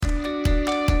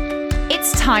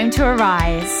It's time to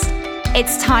arise.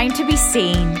 It's time to be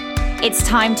seen. It's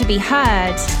time to be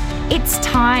heard. It's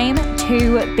time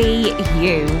to be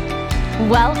you.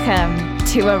 Welcome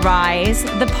to Arise,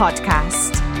 the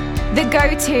podcast, the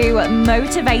go-to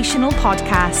motivational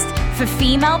podcast for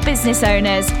female business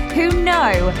owners who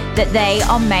know that they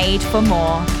are made for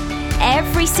more.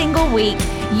 Every single week,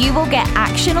 you will get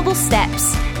actionable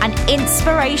steps and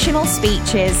inspirational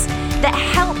speeches that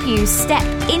help you step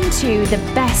into the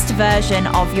best version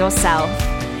of yourself.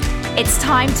 It's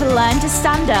time to learn to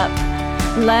stand up,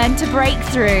 learn to break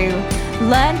through,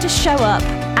 learn to show up,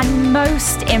 and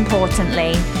most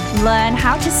importantly, learn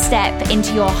how to step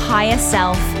into your higher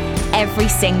self every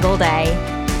single day.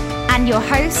 And your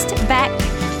host, Beck,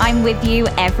 I'm with you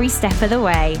every step of the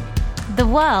way. The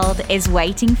world is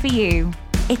waiting for you.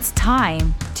 It's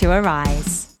time to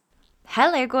arise.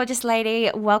 Hello, gorgeous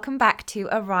lady. Welcome back to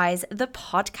Arise, the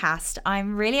podcast.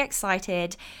 I'm really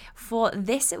excited for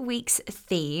this week's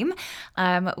theme,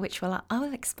 which I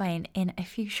will explain in a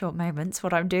few short moments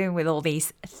what I'm doing with all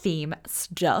these theme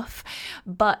stuff.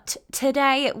 But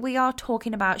today we are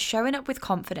talking about showing up with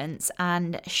confidence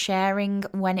and sharing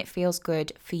when it feels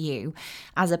good for you,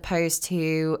 as opposed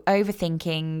to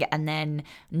overthinking and then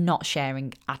not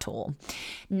sharing at all.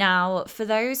 Now, for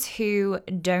those who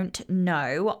don't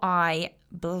know, I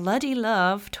bloody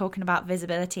love talking about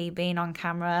visibility, being on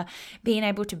camera, being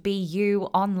able to be you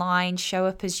online, show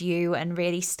up as you, and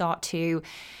really start to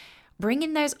bring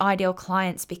in those ideal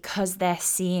clients because they're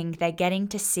getting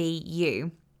to see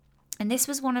you. And this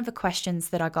was one of the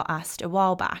questions that I got asked a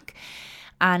while back.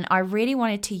 And I really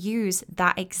wanted to use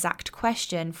that exact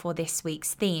question for this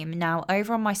week's theme. Now,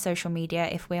 over on my social media,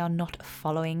 if we are not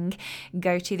following,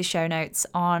 go to the show notes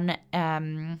on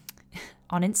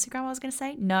Instagram, I was going to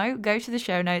say. No, go to the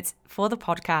show notes for the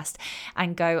podcast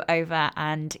and go over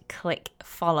and click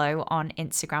follow on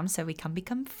Instagram so we can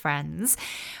become friends.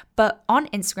 But on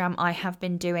Instagram, I have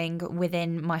been doing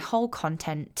within my whole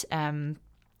content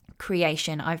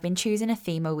creation, I've been choosing a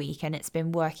theme a week and it's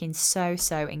been working so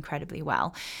incredibly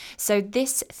well. So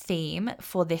this theme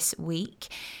for this week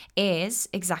is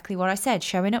exactly what I said,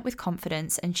 showing up with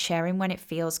confidence and sharing when it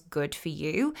feels good for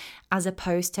you, as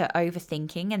opposed to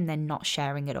overthinking and then not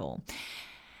sharing at all.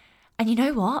 And you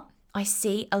know what? I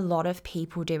see a lot of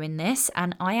people doing this,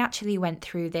 and I actually went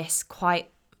through this quite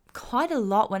a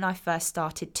lot when I first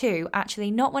started too. Actually,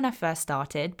 not when I first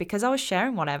started, because I was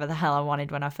sharing whatever the hell I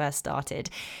wanted when I first started.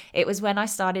 It was when I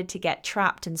started to get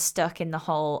trapped and stuck in the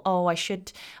whole, I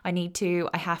shouldn't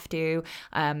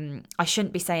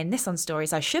be saying this on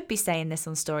stories, I should be saying this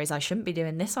on stories, I shouldn't be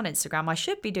doing this on Instagram, I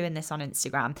should be doing this on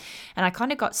Instagram. And I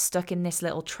kind of got stuck in this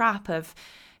little trap of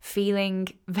feeling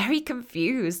very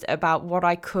confused about what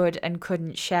I could and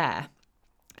couldn't share.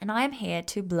 And I am here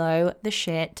to blow the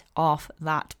shit off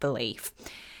that belief.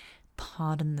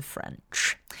 Pardon the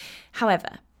French.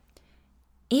 However,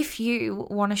 if you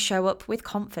want to show up with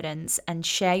confidence and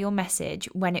share your message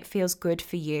when it feels good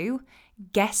for you,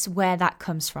 guess where that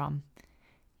comes from?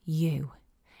 You.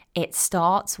 It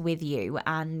starts with you.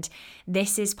 And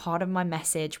this is part of my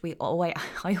message.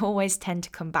 I always tend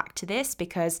to come back to this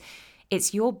because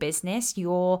it's your business,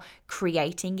 you're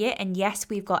creating it. And yes,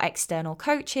 we've got external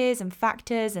coaches and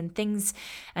factors and things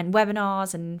and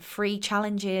webinars and free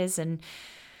challenges and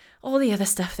all the other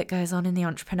stuff that goes on in the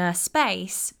entrepreneur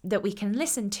space that we can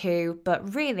listen to.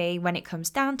 But really, when it comes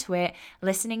down to it,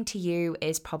 listening to you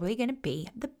is probably going to be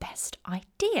the best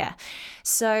idea.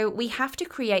 So we have to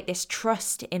create this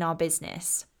trust in our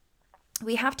business.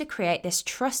 We have to create this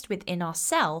trust within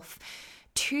ourselves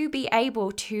to be able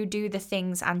to do the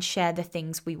things and share the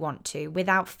things we want to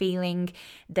without feeling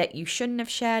that you shouldn't have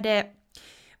shared it,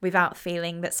 without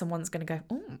feeling that someone's going to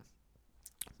go,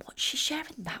 what's she sharing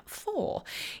that for?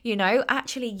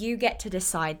 Actually, you get to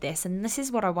decide this. And this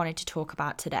is what I wanted to talk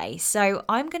about today. So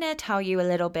I'm going to tell you a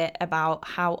little bit about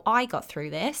how I got through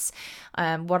this,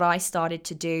 what I started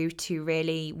to do to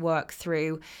really work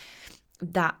through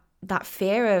that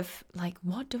fear of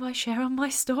what do I share on my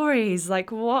stories?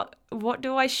 What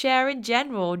do I share in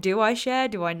general? Do I share?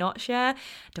 Do I not share?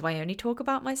 Do I only talk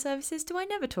about my services? Do I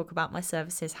never talk about my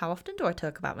services? How often do I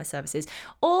talk about my services?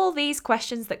 All these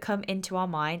questions that come into our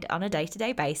mind on a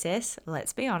day-to-day basis.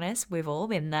 Let's be honest, we've all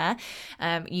been there.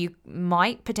 You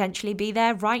might potentially be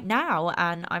there right now,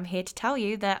 and I'm here to tell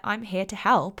you that I'm here to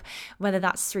help, whether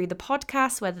that's through the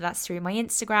podcast, whether that's through my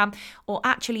Instagram, or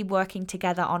actually working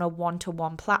together on a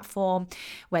one-to-one platform,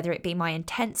 whether it be my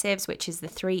intensives, which is the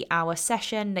 3-hour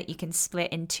session that you can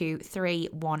split into 3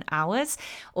 1-hours,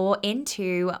 or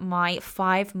into my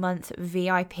 5-month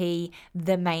VIP,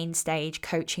 the main stage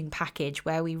coaching package,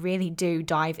 where we really do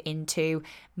dive into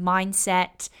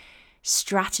mindset,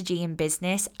 strategy in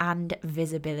business and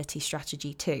visibility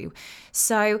strategy too.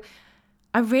 So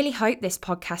I really hope this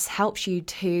podcast helps you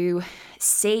to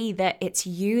see that it's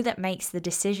you that makes the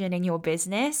decision in your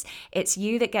business. It's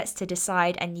you that gets to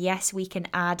decide. And yes, we can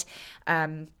add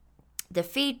the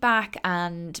feedback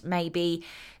and maybe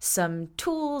some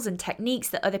tools and techniques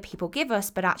that other people give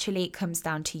us, but actually it comes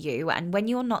down to you. And when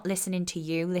you're not listening to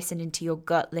you, listening to your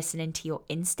gut, listening to your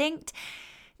instinct,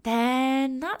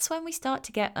 then that's when we start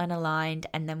to get unaligned.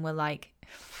 And then we're like,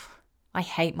 I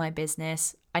hate my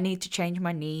business. I need to change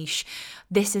my niche.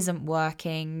 This isn't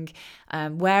working.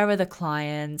 Where are the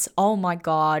clients? Oh my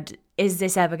God, is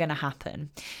this ever going to happen?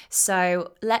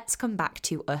 So let's come back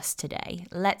to us today.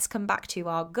 Let's come back to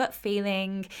our gut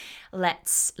feeling.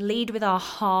 Let's lead with our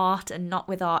heart and not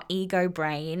with our ego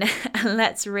brain. And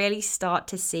let's really start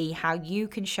to see how you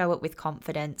can show up with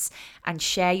confidence and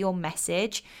share your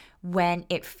message when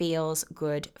it feels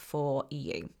good for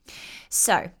you.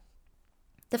 So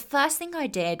the first thing I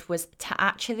did was to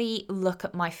actually look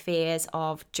at my fears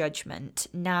of judgment.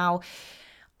 Now,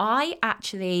 I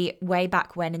actually, way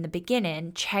back when in the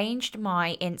beginning, changed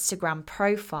my Instagram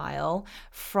profile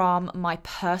from my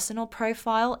personal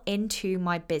profile into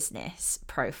my business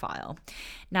profile.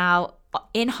 Now,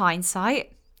 in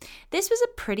hindsight, this was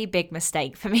a pretty big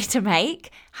mistake for me to make.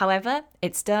 However,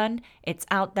 it's done, it's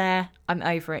out there, I'm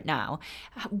over it now.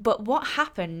 But what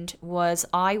happened was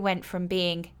I went from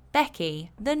being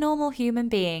Becky, the normal human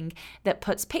being that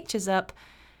puts pictures up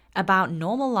about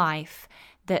normal life,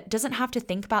 that doesn't have to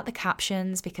think about the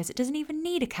captions because it doesn't even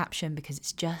need a caption because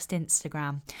it's just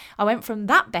Instagram. I went from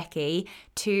that Becky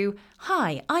to,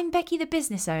 hi, I'm Becky the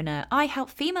business owner. I help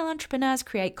female entrepreneurs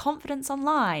create confidence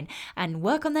online and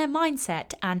work on their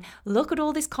mindset, and look at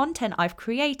all this content I've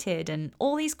created and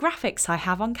all these graphics I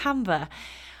have on Canva.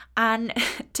 And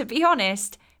to be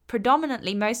honest,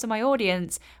 predominantly most of my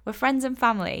audience were friends and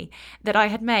family that I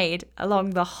had made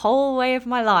along the whole way of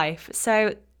my life.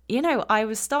 So, I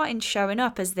was starting showing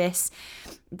up as this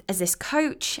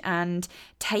coach and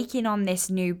taking on this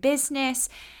new business.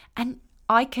 And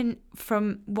I can,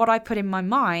 from what I put in my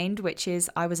mind, which is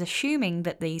I was assuming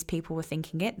that these people were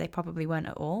thinking it. They probably weren't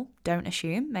at all. Don't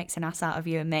assume. Makes an ass out of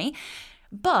you and me.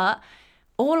 But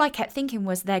all I kept thinking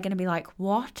was they're going to be like,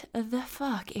 what the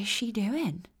fuck is she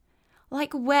doing?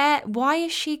 Like, why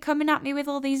is she coming at me with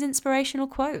all these inspirational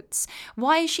quotes?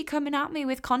 Why is she coming at me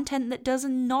with content that does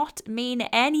not mean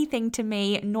anything to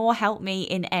me nor help me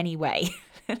in any way?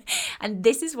 And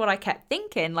this is what I kept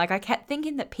thinking. Like, I kept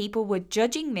thinking that people were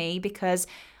judging me because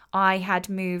I had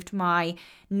moved my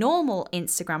normal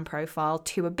Instagram profile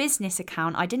to a business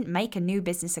account. I didn't make a new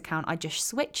business account. I just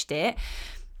switched it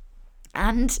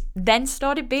and then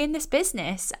started being this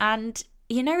business. And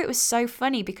it was so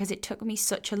funny because it took me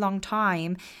such a long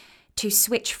time to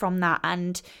switch from that.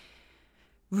 And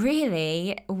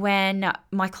really, when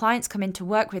my clients come in to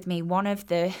work with me, one of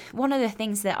the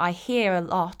things that I hear a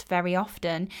lot, very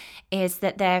often, is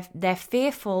that they're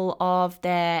fearful of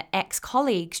their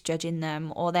ex-colleagues judging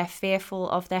them, or they're fearful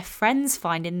of their friends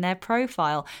finding their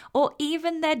profile, or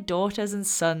even their daughters and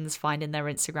sons finding their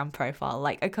Instagram profile.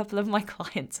 Like, a couple of my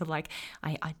clients are like,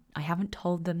 I haven't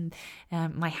told them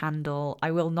my handle.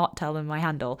 I will not tell them my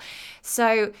handle.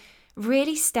 So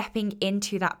really stepping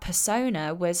into that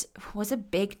persona was a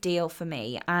big deal for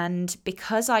me. And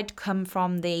because I'd come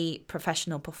from the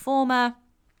professional performer,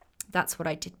 that's what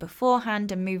I did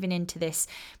beforehand, and moving into this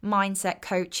mindset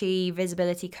coachy,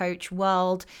 visibility coach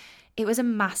world, it was a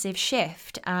massive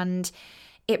shift. And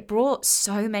it brought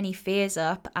so many fears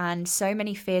up, and so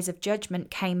many fears of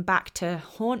judgment came back to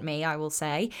haunt me, I will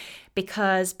say,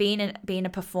 because being a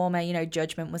performer,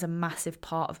 judgment was a massive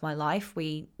part of my life.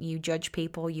 You judge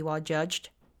people, you are judged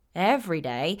every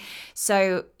day.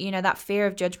 So, that fear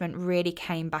of judgment really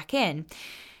came back in.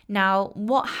 Now,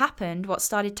 what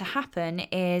started to happen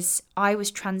is I was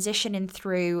transitioning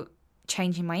through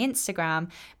changing my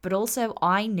Instagram, but also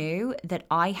I knew that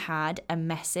I had a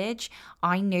message.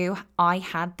 I knew I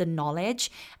had the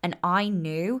knowledge, and I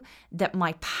knew that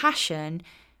my passion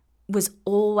was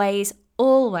always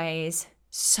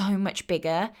so much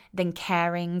bigger than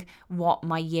caring what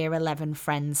my year 11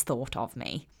 friends thought of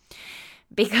me.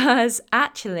 Because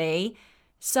actually,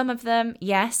 some of them,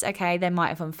 yes, okay, they might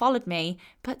have unfollowed me,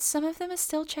 but some of them are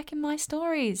still checking my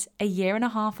stories a year and a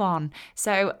half on.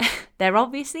 So they're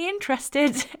obviously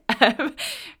interested,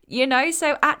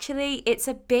 so actually it's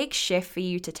a big shift for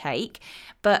you to take,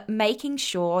 but making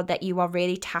sure that you are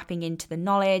really tapping into the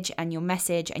knowledge and your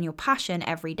message and your passion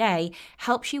every day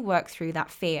helps you work through that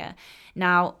fear.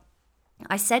 Now,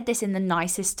 I said this in the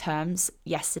nicest terms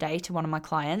yesterday to one of my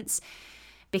clients.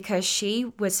 because she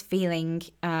was feeling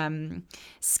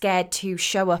scared to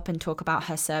show up and talk about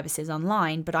her services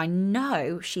online. But I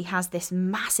know she has this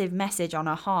massive message on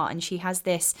her heart, and she has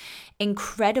this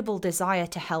incredible desire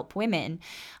to help women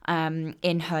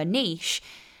in her niche.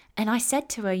 And I said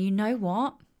to her, you know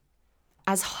what?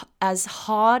 As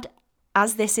hard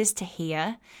as this is to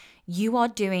hear, you are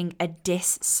doing a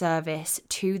disservice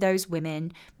to those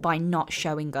women by not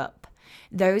showing up.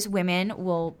 Those women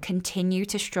will continue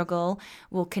to struggle,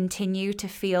 will continue to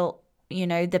feel,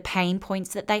 the pain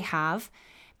points that they have,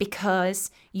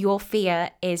 because your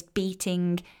fear is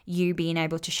beating you being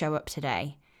able to show up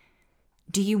today.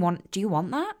 Do you want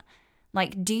that?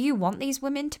 Like, do you want these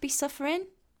women to be suffering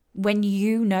when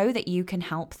you know that you can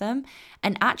help them?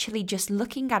 And actually just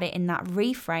looking at it in that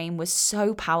reframe was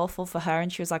so powerful for her.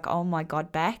 And she was like, oh my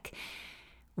God, Beck,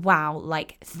 wow,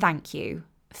 like, thank you.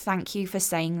 Thank you for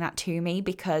saying that to me,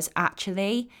 because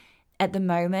actually at the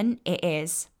moment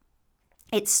it's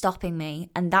stopping me,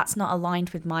 and that's not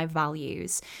aligned with my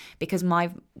values, because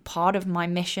part of my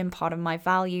mission, part of my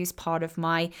values, part of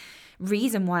my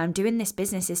reason why I'm doing this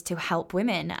business is to help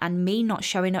women, and me not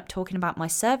showing up talking about my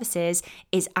services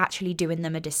is actually doing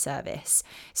them a disservice.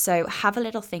 So have a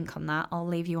little think on that. I'll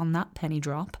leave you on that penny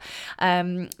drop,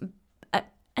 and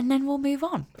then we'll move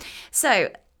on.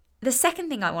 So the second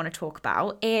thing I want to talk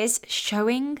about is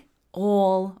showing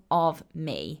all of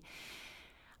me.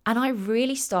 And I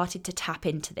really started to tap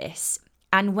into this.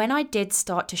 And when I did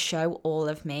start to show all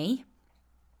of me,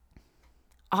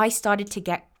 I started to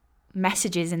get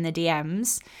messages in the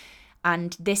DMs.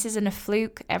 And this isn't a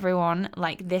fluke, everyone.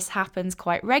 Like, this happens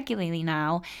quite regularly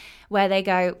now, where they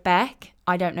go, Beck,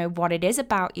 I don't know what it is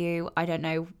about you. I don't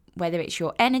know whether it's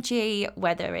your energy,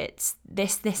 whether it's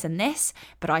this, and this,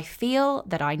 but I feel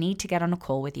that I need to get on a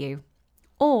call with you.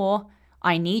 Or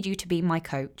I need you to be my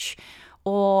coach.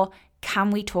 Or can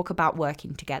we talk about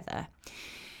working together?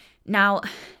 Now,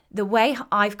 the way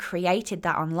I've created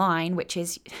that online, which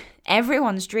is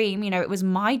everyone's dream, it was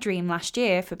my dream last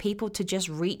year for people to just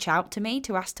reach out to me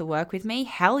to ask to work with me.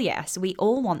 Hell yes, we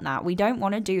all want that. We don't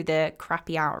want to do the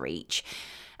crappy outreach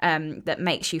that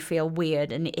makes you feel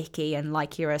weird and icky and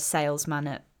like you're a salesman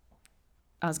at,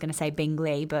 I was going to say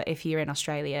Bingley, but if you're in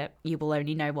Australia, you will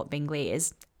only know what Bingley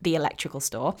is, the electrical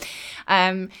store.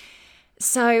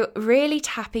 So really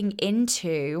tapping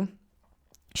into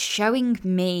showing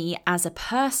me as a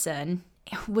person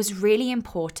was really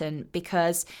important,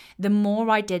 because the more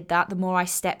I did that, the more I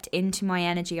stepped into my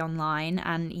energy online.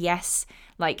 And yes,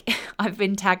 like I've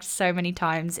been tagged so many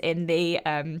times in the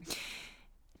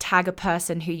tag a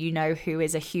person who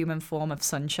is a human form of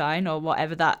sunshine, or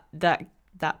whatever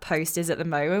that post is at the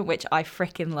moment, which I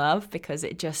freaking love, because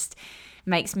it just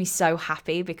makes me so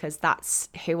happy, because that's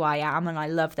who I am, and I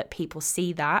love that people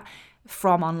see that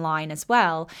from online as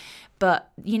well.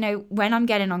 But when I'm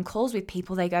getting on calls with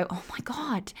people, they go, oh my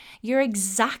God, you're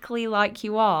exactly like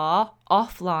you are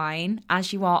offline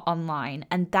as you are online.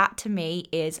 And that to me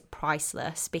is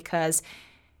priceless, because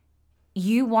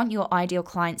you want your ideal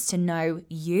clients to know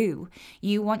you.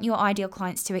 You want your ideal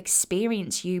clients to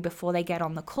experience you before they get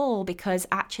on the call, because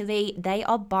actually they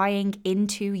are buying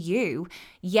into you.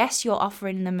 Yes, you're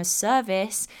offering them a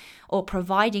service or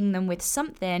providing them with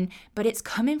something, but it's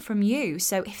coming from you.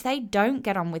 So if they don't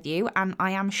get on with you, and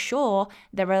I am sure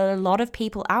there are a lot of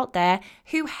people out there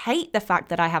who hate the fact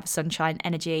that I have sunshine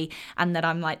energy and that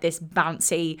I'm like this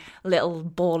bouncy little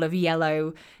ball of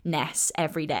yellowness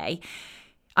every day.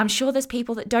 I'm sure there's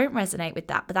people that don't resonate with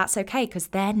that, but that's okay, because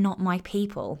they're not my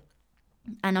people.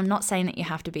 And I'm not saying that you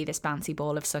have to be this bouncy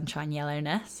ball of sunshine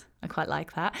yellowness. I quite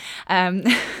like that.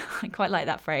 I quite like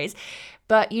that phrase.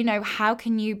 But, how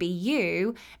can you be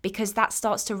you? Because that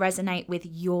starts to resonate with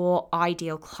your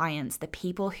ideal clients, the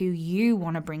people who you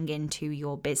want to bring into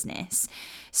your business.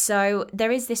 So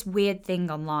there is this weird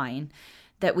thing online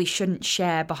that we shouldn't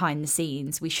share behind the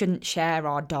scenes. We shouldn't share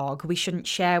our dog. We shouldn't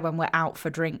share when we're out for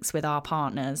drinks with our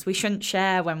partners. We shouldn't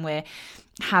share when we're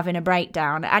having a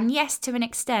breakdown. And yes, to an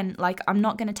extent, like, I'm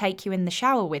not going to take you in the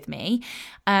shower with me,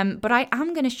 but I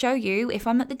am going to show you if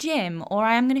I'm at the gym, or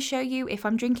I am going to show you if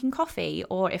I'm drinking coffee,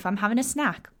 or if I'm having a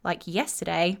snack. Like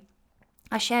yesterday,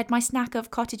 I shared my snack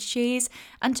of cottage cheese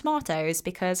and tomatoes,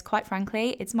 because quite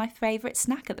frankly, it's my favourite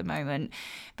snack at the moment.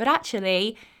 But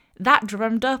actually, that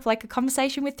drummed up like a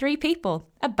conversation with 3 people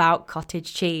about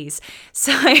cottage cheese.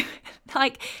 So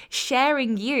like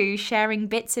sharing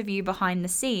bits of you behind the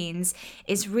scenes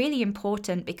is really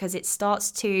important, because it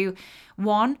starts to,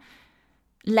 1,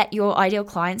 let your ideal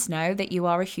clients know that you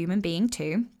are a human being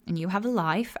too, and you have a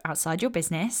life outside your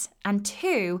business. And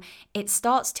 2, it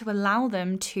starts to allow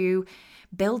them to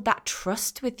build that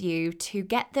trust with you, to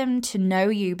get them to know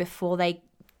you before they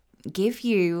give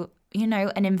you,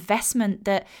 an investment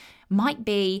that might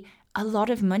be a lot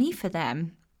of money for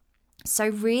them. So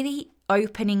really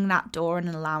opening that door and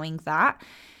allowing that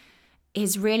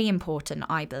is really important,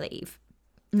 I believe.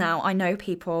 Now, I know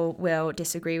people will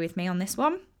disagree with me on this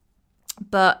one,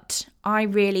 but I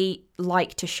really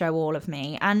like to show all of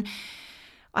me. And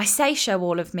I say show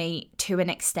all of me to an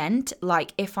extent.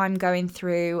 Like if I'm going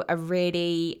through a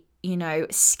really,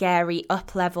 scary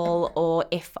up level, or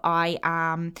if I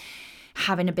am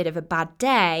having a bit of a bad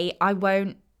day, I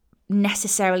won't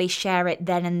necessarily share it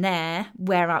then and there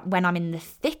when I'm in the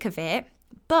thick of it.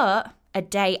 But a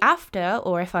day after,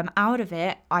 or if I'm out of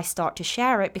it, I start to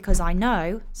share it because I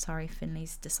know, sorry,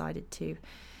 Finley's decided to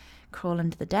crawl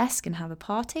under the desk and have a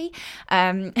party.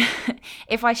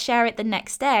 If I share it the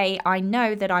next day, I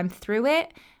know that I'm through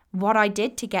it, what I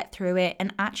did to get through it,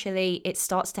 and actually it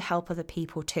starts to help other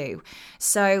people too.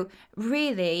 So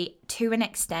really, to an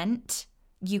extent,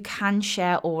 you can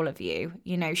share all of you,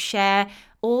 share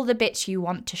all the bits you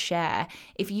want to share.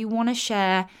 If you want to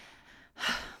share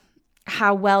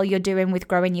how well you're doing with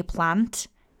growing your plant,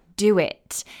 do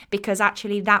it, because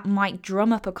actually that might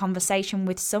drum up a conversation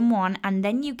with someone, and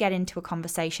then you get into a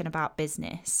conversation about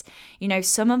business.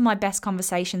 Some of my best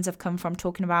conversations have come from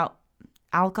talking about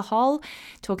alcohol,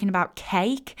 talking about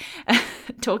cake,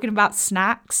 talking about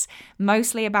snacks,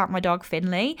 mostly about my dog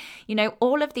Finley.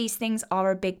 All of these things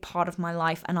are a big part of my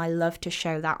life, and I love to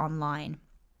show that online.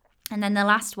 And then the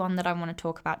last one that I want to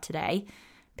talk about today,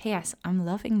 P.S. I'm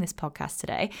loving this podcast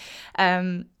today,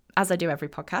 as I do every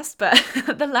podcast,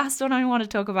 but the last one I want to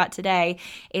talk about today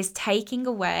is taking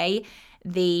away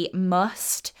the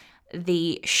must,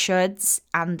 the shoulds,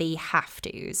 and the have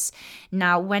tos.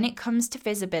 Now, when it comes to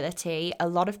visibility, a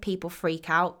lot of people freak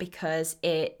out because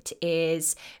it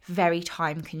is very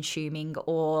time consuming,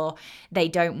 or they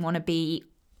don't want to be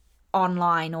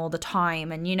online all the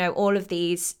time. And, all of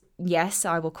these, yes,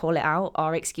 I will call it out,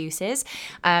 are excuses.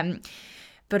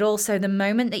 But also the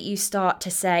moment that you start to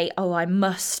say, oh, I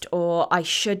must, or I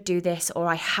should do this, or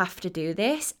I have to do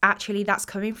this, actually that's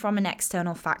coming from an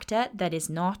external factor that is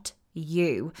not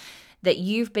you. That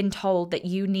you've been told that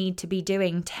you need to be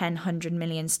doing 10, 100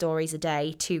 million stories a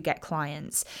day to get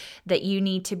clients, that you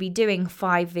need to be doing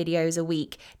 5 videos a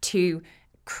week to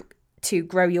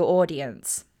grow your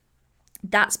audience.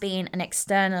 That's being an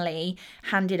externally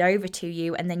handed over to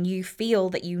you, and then you feel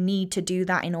that you need to do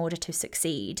that in order to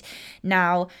succeed.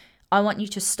 Now, I want you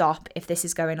to stop if this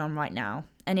is going on right now.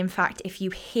 And in fact, if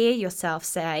you hear yourself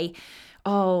say,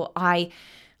 oh, I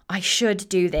should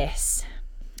do this.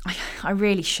 I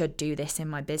really should do this in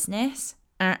my business.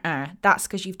 That's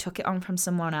because you've took it on from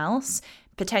someone else.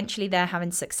 Potentially they're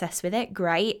having success with it,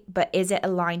 great, but is it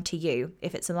aligned to you?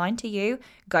 If it's aligned to you,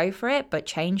 go for it, but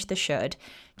change the should.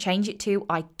 Change it to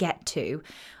I get to,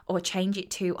 or change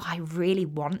it to I really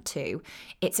want to.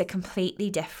 It's a completely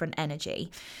different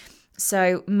energy.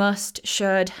 So must,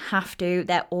 should, have to,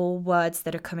 they're all words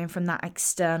that are coming from that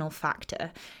external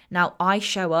factor. Now, I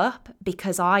show up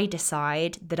because I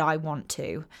decide that I want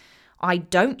to. I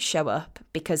don't show up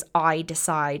because I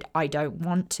decide I don't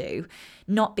want to,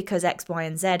 not because X, Y,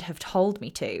 and Z have told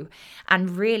me to.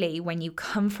 And really, when you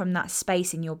come from that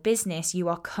space in your business, you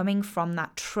are coming from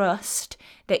that trust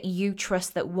that you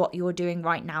trust that what you're doing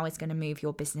right now is going to move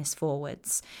your business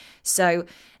forwards. So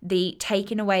the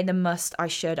taking away the must, I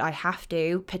should, I have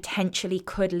to potentially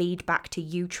could lead back to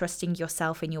you trusting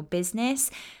yourself in your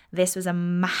business. This was a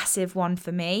massive one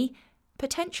for me.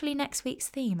 Potentially next week's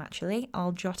theme, actually.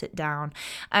 I'll jot it down.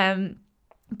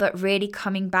 But really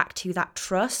coming back to that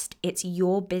trust, it's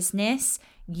your business.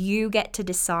 You get to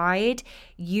decide.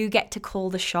 You get to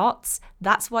call the shots.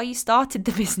 That's why you started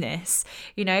the business.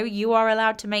 You are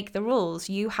allowed to make the rules.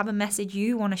 You have a message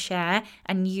you want to share,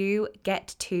 and you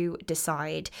get to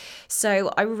decide.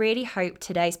 So I really hope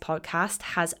today's podcast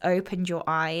has opened your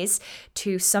eyes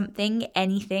to something,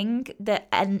 anything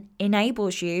that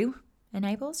enables you.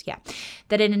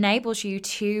 That it enables you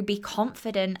to be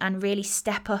confident and really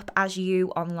step up as you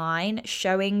online,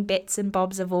 showing bits and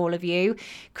bobs of all of you,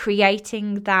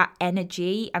 creating that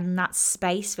energy and that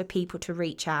space for people to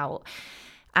reach out.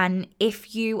 And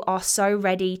if you are so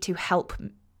ready to help,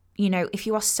 if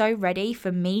you are so ready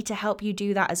for me to help you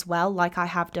do that as well, like I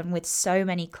have done with so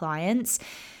many clients,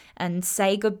 and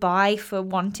say goodbye for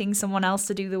wanting someone else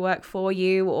to do the work for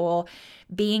you, or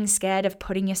being scared of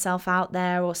putting yourself out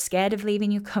there, or scared of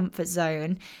leaving your comfort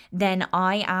zone, then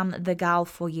I am the gal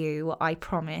for you, I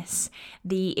promise.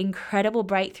 The incredible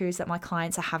breakthroughs that my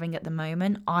clients are having at the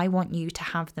moment, I want you to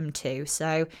have them too.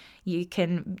 So you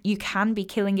can be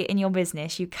killing it in your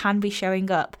business. You can be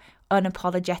showing up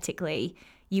unapologetically.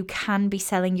 You can be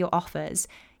selling your offers.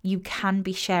 you can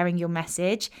be sharing your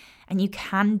message, and you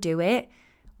can do it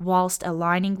whilst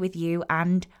aligning with you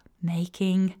and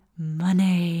making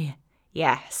money.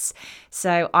 Yes.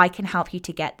 So I can help you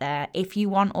to get there. If you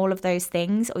want all of those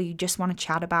things, or you just want to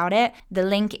chat about it, the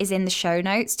link is in the show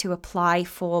notes to apply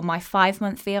for my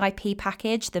 5-month VIP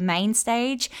package, the main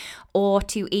stage, or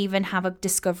to even have a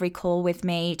discovery call with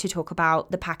me to talk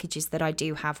about the packages that I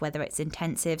do have, whether it's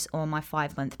intensives or my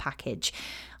 5-month package.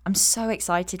 I'm so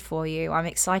excited for you. I'm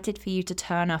excited for you to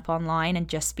turn up online and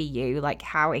just be you. Like,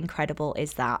 how incredible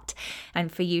is that? And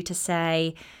for you to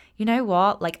say, you know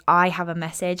what, like, I have a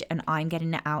message and I'm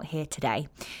getting it out here today.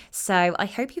 So I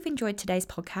hope you've enjoyed today's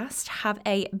podcast. Have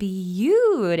a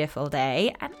beautiful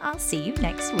day, and I'll see you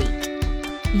next week.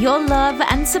 Your love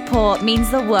and support means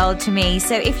the world to me.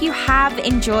 So if you have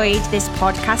enjoyed this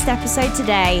podcast episode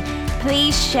today,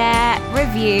 please share,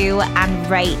 review, and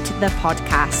rate the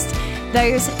podcast.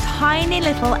 Those tiny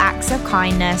little acts of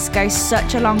kindness go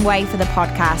such a long way for the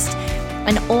podcast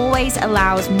and always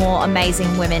allows more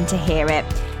amazing women to hear it.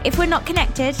 If we're not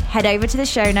connected, head over to the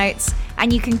show notes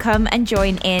and you can come and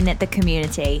join in the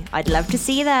community. I'd love to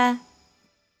see you there.